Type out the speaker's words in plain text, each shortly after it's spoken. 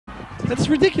That's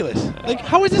ridiculous. Like,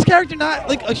 how is this character not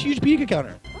like a huge Pika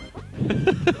counter?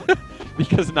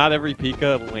 Because not every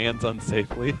Pika lands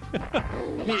unsafely.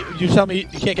 You tell me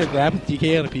you can't get a grab with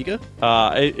DK on a Pika?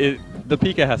 The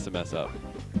Pika has to mess up.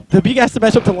 The Pika has to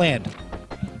mess up to land.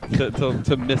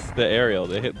 to miss the aerial.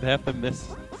 They have to miss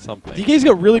something. DK's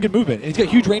got really good movement, and he's got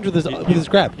huge range with his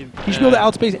grab. He should be able to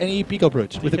outspace any Pika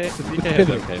approach. With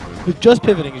pivoting. Okay with just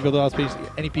pivoting, he's able to outspace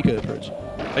any Pika approach.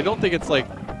 I don't think it's like,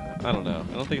 I don't know.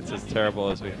 I don't think it's as terrible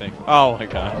as we think. Oh my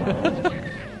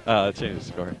god. Change the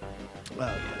score.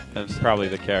 Well, yeah. And probably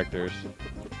the characters.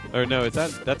 Or no,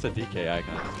 that's a DK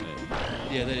icon, isn't it?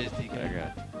 Yeah, that is DK.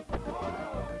 Okay.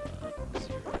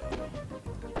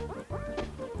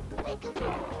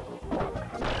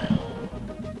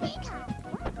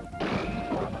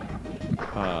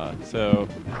 So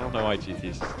I don't know why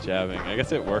GT's jabbing. I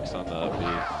guess it works on the up B,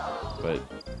 but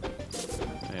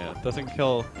yeah, it doesn't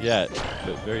kill yet,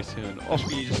 but very soon. Oh,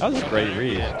 that was a great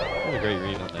read. That was a great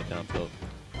read on that down tilt.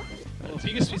 Well, if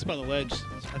he gets sweet spot on the ledge,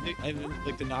 I think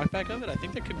like the knockback of it, I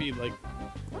think that could be like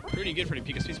pretty good for the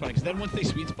Pika sweet spot. Because then once they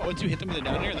sweet spot, once you hit them with a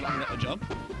down air and then on a jump,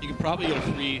 you can probably get a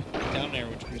free down air,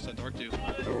 which we sent Dark to.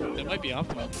 That might be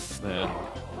optimal.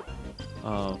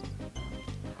 Yeah.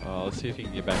 Let's see if he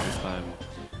can get back this time.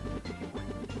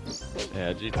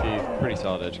 Yeah, GT, pretty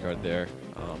solid edge guard there.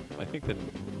 I think the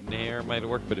Nair might have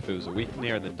worked, but if it was a weak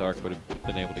Nair, then Dark would have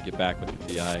been able to get back with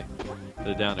the DI.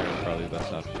 The down air was probably the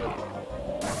best option.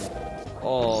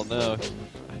 Oh no, I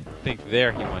think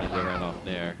there he wanted to run off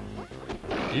Nair.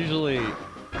 Usually,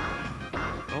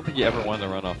 I don't think you ever wanted to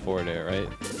run off forward air, right?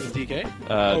 With DK?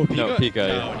 No, Pika.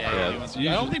 No,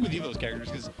 yeah. I don't think with either of those characters,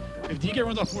 because if DK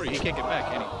runs off forward, he can't get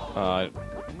back, can he?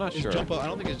 I'm not sure. Jump up, I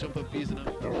don't think his jump up B is enough.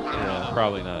 Yeah,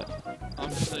 probably not. I'm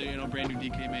just a brand new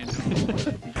DK man.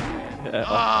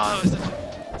 Yeah.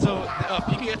 So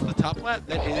Pika gets the top plat,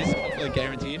 that is like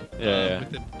guaranteed. Yeah.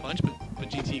 With the punch, but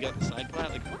GT got the side plat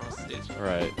like across the stage.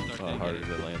 Right. It's a lot harder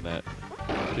to land that.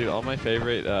 Dude, all my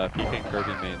favorite Pika and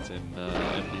Kirby mains in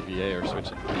MPVA are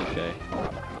switching to DK.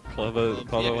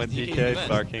 Clovo went DK,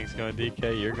 Star King's going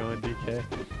DK, you're going DK.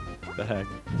 What the heck?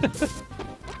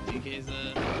 DK's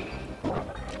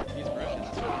he's precious.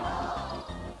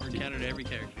 We're counter to every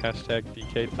character. Hashtag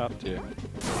DK top tier.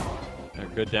 A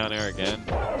good down air again.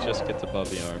 Just gets above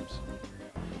the arms.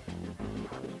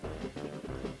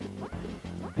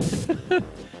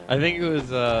 I think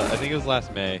it was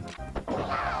last May.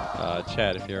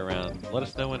 Chad, if you're around, let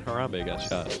us know when Harambe got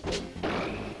shot.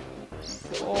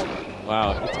 Oh.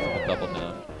 Wow, it's a double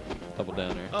down. Double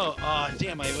downer. Oh,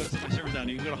 damn, my server's down.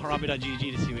 You can go to harambe.gg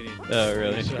to see what it is. Oh,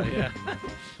 really? Yeah.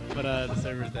 But the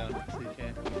server's down, so you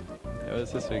can't. What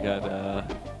is this? We got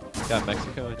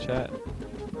Mexico in chat.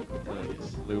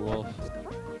 Lou Wolf.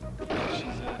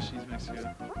 She's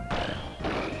Mexico.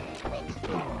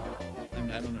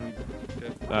 I don't know who.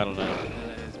 I don't know.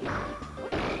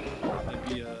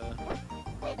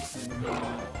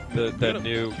 That'd be the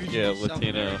new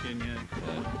Latino.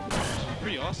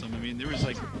 Pretty awesome. I mean, there was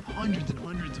like hundreds and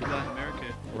hundreds of Latin America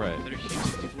that are huge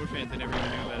 64 fans that never even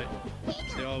knew about it.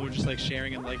 They all were just like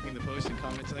sharing and liking the post and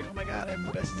commenting like, "Oh my God, I'm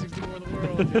the best 64 in the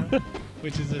world," you know?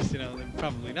 Which is just,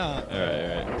 probably not.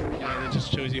 Right. It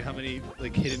just shows you how many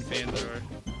like hidden fans there are.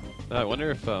 I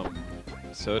wonder if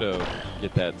Soto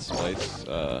get that splice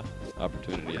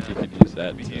opportunity. If he could use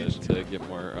that to get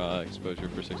more exposure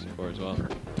for 64 as well.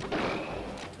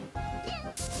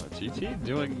 GT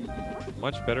doing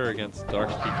much better against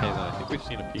Dark's PK than I think we've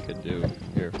seen a Pika do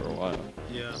here for a while.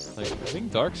 Yeah. Like, I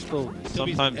think Dark still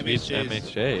sometimes beats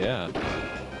MHJ, yeah.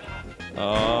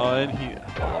 Oh, and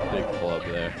big club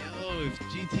there. Oh, if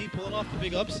GT pulling off the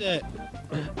big upset.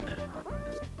 I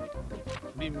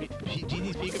mean,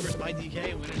 GT's Pika versus my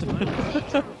DK and winners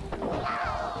finals.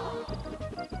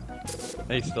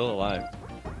 Hey, he's still alive.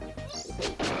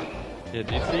 Yeah,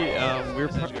 GT,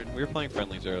 we were playing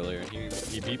friendlies earlier, and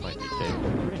he beat my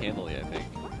DK pretty handily, I think.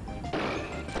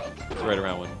 It's right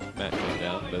around when Matt came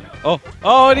down, but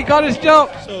and he got his jump.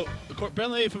 So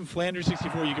apparently from Flanders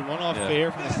 64, you can run off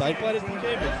fair from the side plat as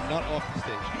DK, but not off the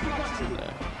stage.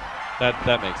 Yeah.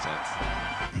 That makes sense.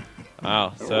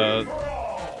 Wow. So.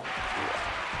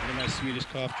 One of my Swedish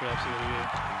cough drops the other day.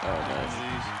 Oh,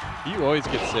 nice. You always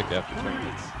get sick after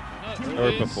tournaments. Not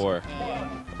always. Or before.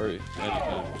 Or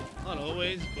anytime. Not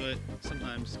always, but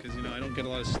sometimes, because, I don't get a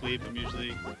lot of sleep.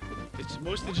 It's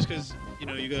mostly just because,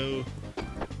 you go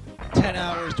 10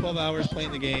 hours, 12 hours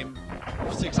playing the game,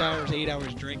 6 hours, 8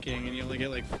 hours drinking, and you only get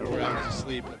like 4 hours of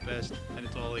sleep at best, and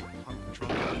it's all like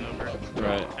drunk and hungover.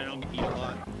 Right. I don't eat a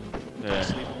lot. Yeah.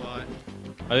 Sleep a lot.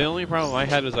 The only problem I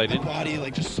had was I didn't. My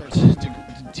body just starts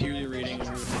to deteriorating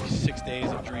over like 6 days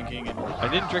of drinking and I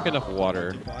didn't drink enough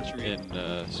water debauchery. in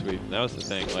Sweden. That was the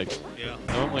thing. Like, Yeah.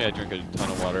 normally I drink a ton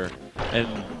of water, and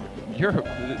Europe,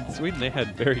 Sweden, they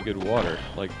had very good water.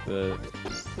 Like the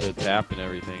tap and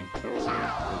everything. It was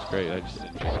great. I just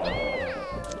didn't drink enough.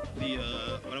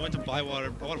 When I went to buy water, I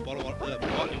bought a water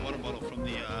bottle from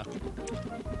the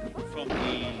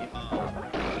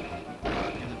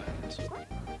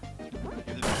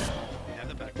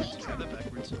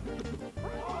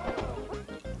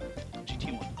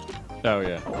GT1. Oh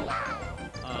yeah.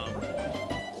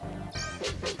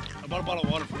 I bought a bottle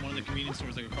of water from one of the convenience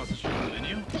stores like across the street from the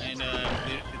menu, and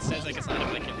it says like it's not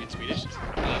if I can't read Swedish.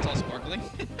 It's all sparkling.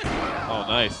 Oh,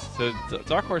 nice. So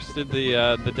Darkhorse did the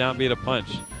downbeat a punch.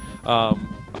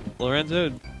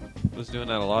 Lorenzo was doing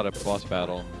that a lot at boss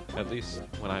battle, at least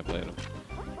when I played him.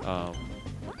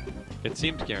 It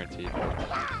seemed guaranteed.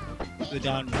 The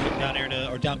down air to,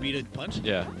 or down B to punch?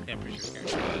 Yeah. Yeah, I'm pretty sure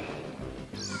it's guaranteed.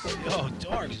 Oh,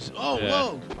 Dark. Oh, Yeah.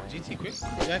 whoa. GT, quick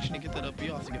reaction to get that up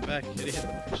B off to get back. Hit hit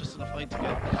just enough height to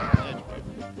get the edge.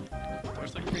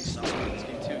 Dark's like pretty solid in this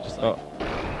game, too. Just like,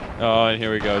 Oh, and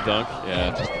here we go, dunk.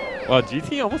 Yeah. Well,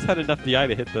 GT almost had enough DI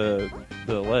to hit the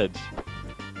ledge.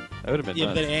 That would have been yeah,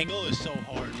 but nuts. that angle is so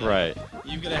hard. Like, Right.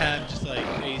 You've got to have just like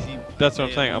crazy. That's what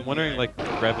I'm saying. I'm wondering, like,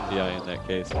 grabbing DI in that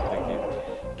case. I think you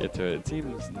get to it. It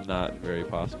seems not very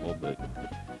possible, but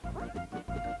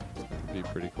it'd be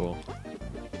pretty cool.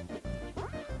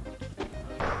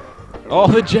 Oh,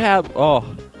 the jab! Oh,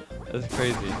 that's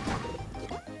crazy.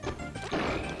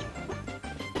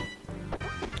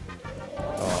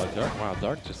 Oh, Dark! Wow,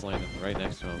 Dark just landed right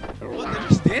next to him. What? They're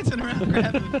just dancing around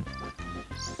grabbing.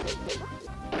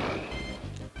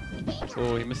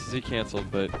 Oh, he misses. He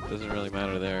canceled, but doesn't really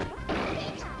matter there.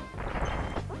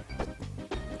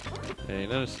 Okay,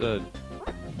 notice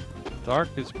Dark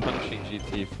is punishing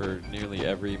GT for nearly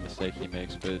every mistake he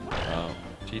makes, but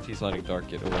GT's letting Dark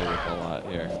get away with a lot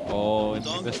here. Oh, and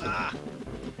he missed it.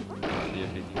 See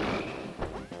if he can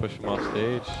push him off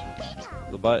stage.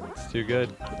 The butt, it's too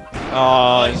good.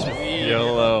 Oh, it's just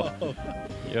YOLO.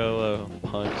 YOLO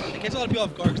punch. It gets a lot of people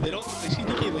off guard because they see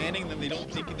DK landing and then they don't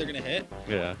think they're gonna hit.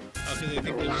 Yeah. Because they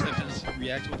think they're just like to just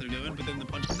react to what they're doing, but then the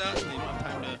punch comes out and they don't have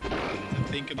time to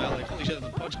think about like, holy shit,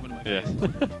 there's a punch coming in my face.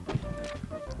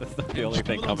 That's not the only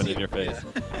thing coming in your face.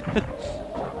 Yeah.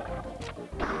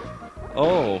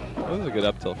 Oh, that was a good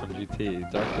up tilt from GT.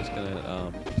 Dark was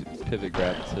gonna pivot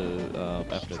grab to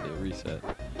after the reset,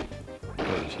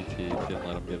 but GT didn't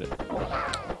let him get it.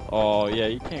 Oh yeah,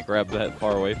 you can't grab that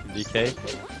far away from DK.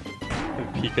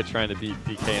 Pika trying to beat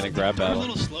DK in a grab battle. He was a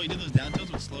little slow. He did those down tilts,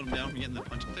 which slowed him down from getting the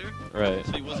punch up there. Right.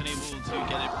 So he wasn't able to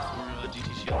get it before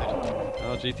GT shielded.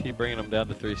 Oh, GT bringing him down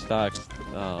to 3 stocks.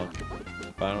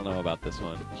 But I don't know about this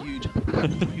one. Huge,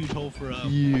 huge hole for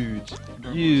huge,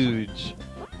 Darkhorse. huge.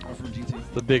 Or for GT.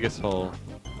 The biggest hole.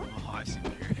 Oh, I see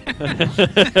what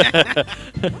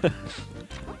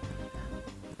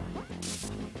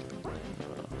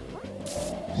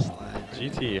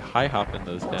GT high hopping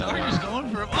those down. Dark is going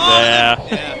for him. Oh, Yeah.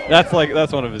 yeah. That's one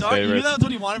of his Dark, you knew favorites. that's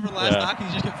what he wanted for the last Yeah. knock, and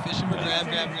he just kept fishing for grab.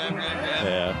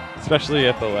 Yeah, especially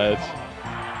at the ledge. Game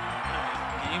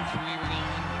 3, we're going.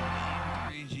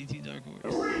 3 GT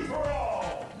Darkhorse.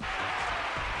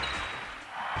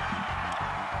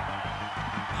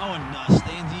 Oh, and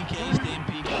stay in DK, stay in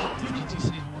Pika. GT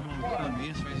City's working on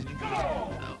Venus versus DK. Oh.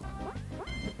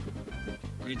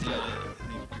 Great to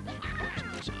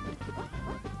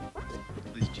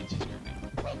at least GT's great.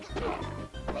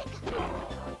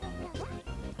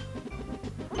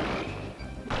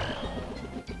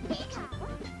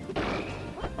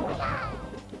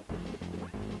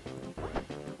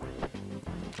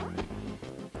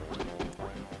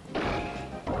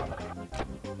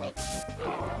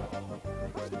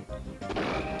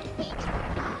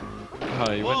 Oh,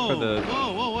 he went for the.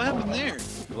 Whoa, what happened there?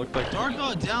 It looked like. Dark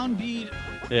down beat.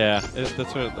 Yeah, that's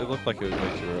what it looked like. It was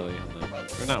way too early.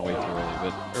 Or not way too early,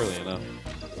 but early enough.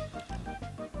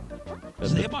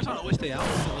 Does the hitbox not always stay out?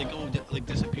 Does it like go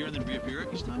disappear and then reappear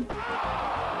each time?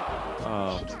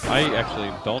 I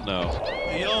actually don't know.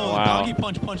 Yo, Wow. doggy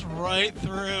punch right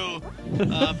through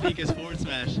Pika's forward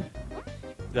smash.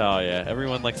 Oh yeah,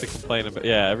 everyone likes to complain about.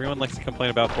 Yeah, everyone likes to complain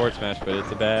about forward smash, but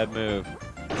it's a bad move.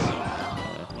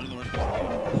 One of the worst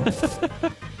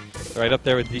moves. Right up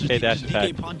there with DK dash attack.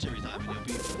 DK punch every time and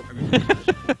you'll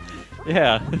be.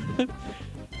 Yeah.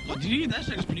 Well, DK dash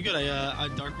attack is pretty good. I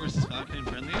Darkhorse is Falcon in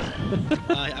friendlies.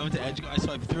 I went to edge.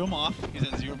 So I threw him off. He was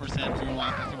at 0%. Threw him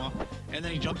off. And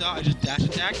then he jumped out. I just dash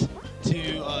attacked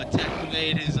to tech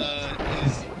evade his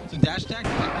so dash attack.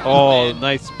 Oh, evade,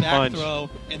 nice back punch. throw,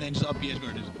 and then just up B edge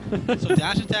guarded. So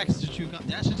dash attack is a true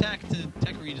dash attack to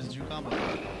tech read is a true combo.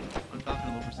 On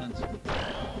Falcon low percents.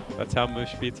 That's how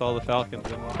Moosh beats all the Falcons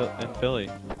in Philly.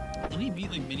 Didn't he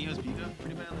beat like Minios Pika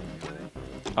pretty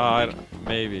badly?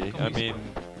 Maybe. I mean,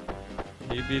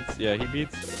 he beats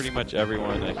pretty much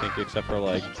everyone, I think, except for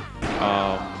like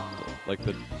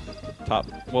the top.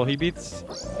 Well, he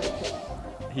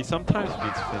sometimes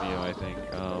beats Finio, I think.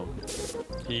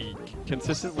 He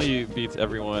consistently beats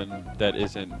everyone that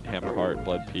isn't Hammerheart,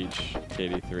 Blood Peach,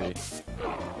 KD3.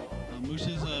 Moosh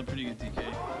is a pretty good DK.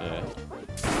 Yeah.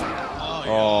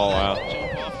 Oh wow.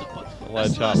 Jump off the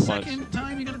Ledge hop That's the punch. second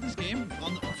time you got it this game.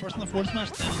 First on the forward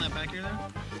smash, then on that back air there.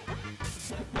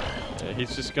 Yeah,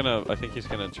 he's just gonna. I think he's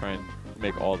gonna try and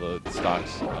make all the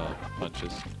stocks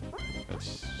punches.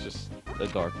 That's just a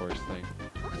Darkhorse thing.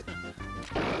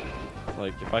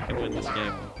 Like, if I can win this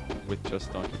game with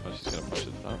just Donkey Punch, he's gonna push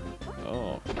it down.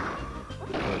 Oh,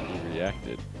 but he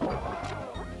reacted.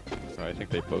 Or I think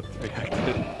they both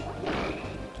reacted.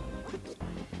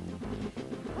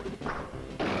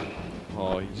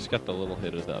 Oh, he just got the little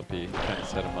hit of the up B. Kind of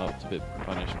set him up to be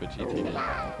punished, but GT did.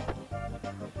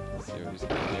 Let's see what he's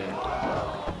doing here.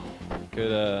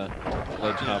 Good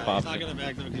ledge hop option. He's not gonna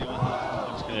back though because he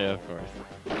wants to. Yeah, of course.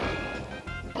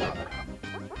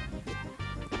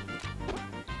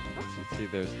 See,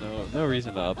 there's no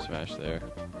reason to up smash there.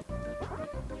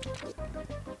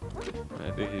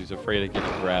 I think he's afraid of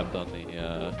getting grabbed on the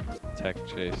tech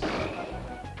chase.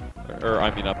 Or I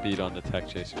mean upbeat on the tech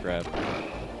chase grab.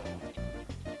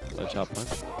 Ledge hop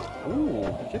punch. Ooh,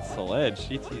 he gets the ledge.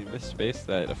 GT misspaced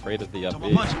that, afraid of the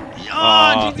upbeat.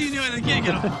 Oh, GT knew it. They can't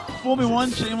get him. Fool me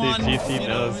once, shame on GT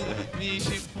knows. Me,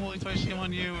 fool me twice, shame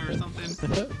on you, or something.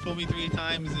 Fool me 3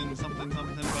 times and something about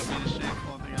being a shame.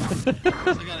 That's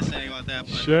what I gotta say about that.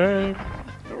 But Shame.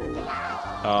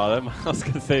 Oh, that mouse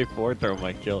can say forward throw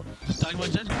might kill. Just talking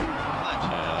about judgment.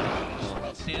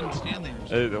 Stand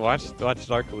there. Watch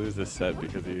Dark lose this set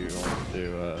because he wants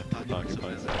to Donkey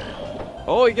Punch.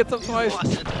 Oh, he gets up twice.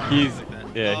 He's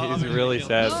really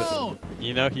sad. No!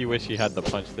 You know, he wish he had the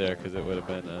punch there because it would have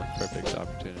been a perfect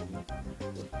opportunity.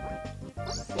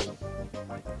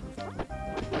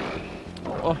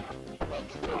 Oh.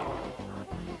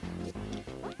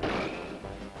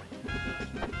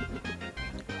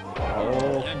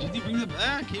 Oh. Yeah, GT brings it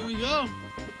back. Here we go.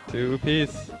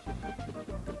 2-piece.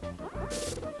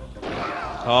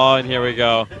 Oh, and here we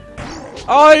go.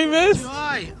 Oh, he missed! Too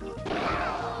high.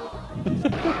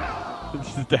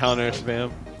 Just down air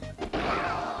spam.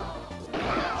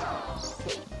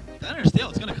 Down air still,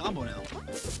 it's gonna combo now.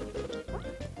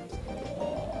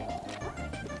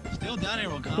 Still down air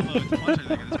will combo with the punch, I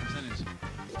think, at this percentage.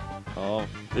 Oh,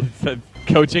 it's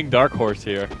coaching Darkhorse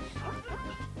here.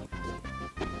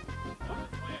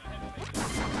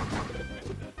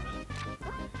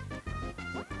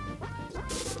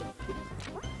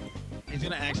 He's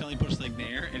gonna accidentally push like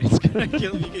Nair, and it's gonna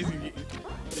kill him because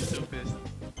he's so pissed.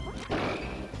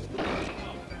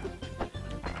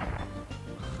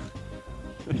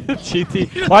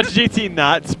 GT, watch GT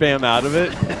not spam out of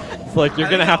it. It's like, you're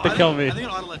gonna have to kill me. I think it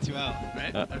ought to let you out,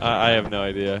 right? I have no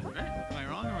idea. Right? Am I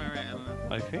wrong or am I right? I don't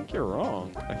know. I think you're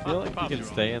wrong. I feel like you can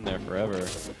stay in there forever.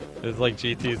 It's like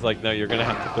GT's like, no, you're gonna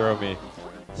have to throw me.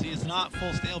 See, it's not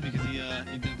full stale because he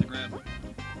did the grab.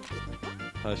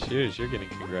 Shears, you're getting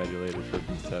congratulated for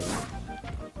B7.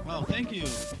 Well, thank you.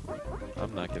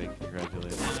 I'm not getting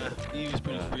congratulated. He was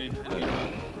pretty free.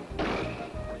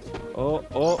 Oh.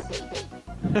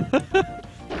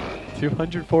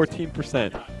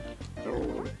 214%.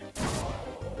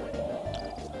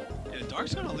 Yeah,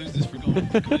 Dark's gonna lose this for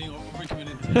committing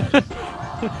overcommitted.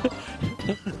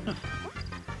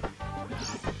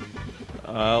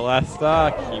 Last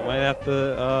stock. He might have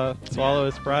to swallow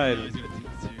his pride. No, he's gonna take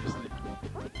it seriously.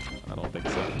 I don't think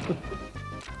so.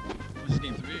 This is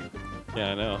game 3.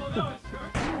 Yeah, I know.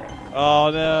 Oh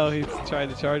no, he's trying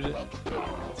to charge it.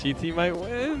 GT might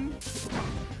win.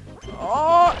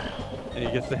 Oh! And he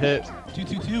gets the hit.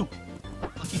 2-2-2.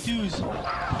 Lucky twos.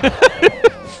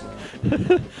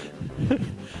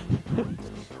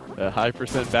 A high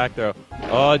percent back throw.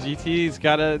 Oh, GT's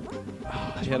got a.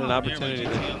 He had an opportunity.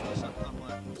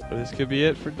 This could be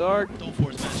it for Dark. Don't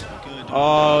force match. Good.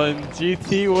 Oh, and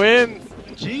GT wins.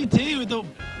 GT with the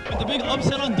big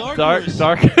upset on Dark. Dark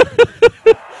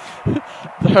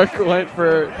went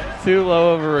for too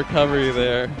low of a recovery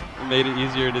there. It made it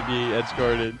easier to be edge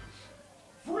guarded.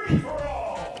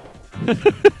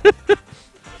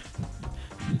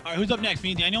 Alright, who's up next?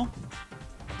 Me and Daniel?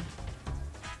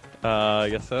 I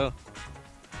guess so.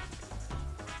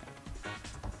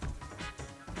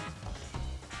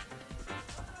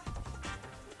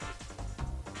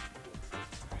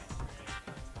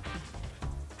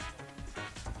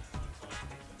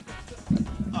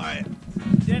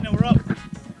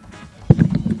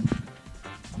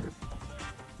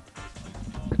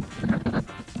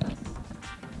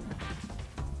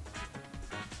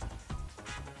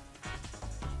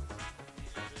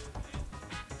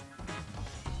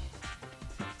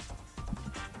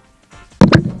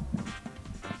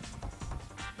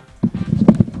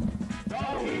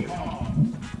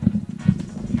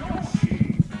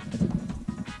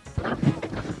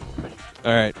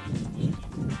 All right.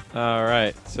 All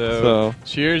right. So So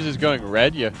Cheers is going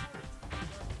red. You.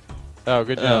 Oh,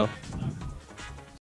 good job. oh,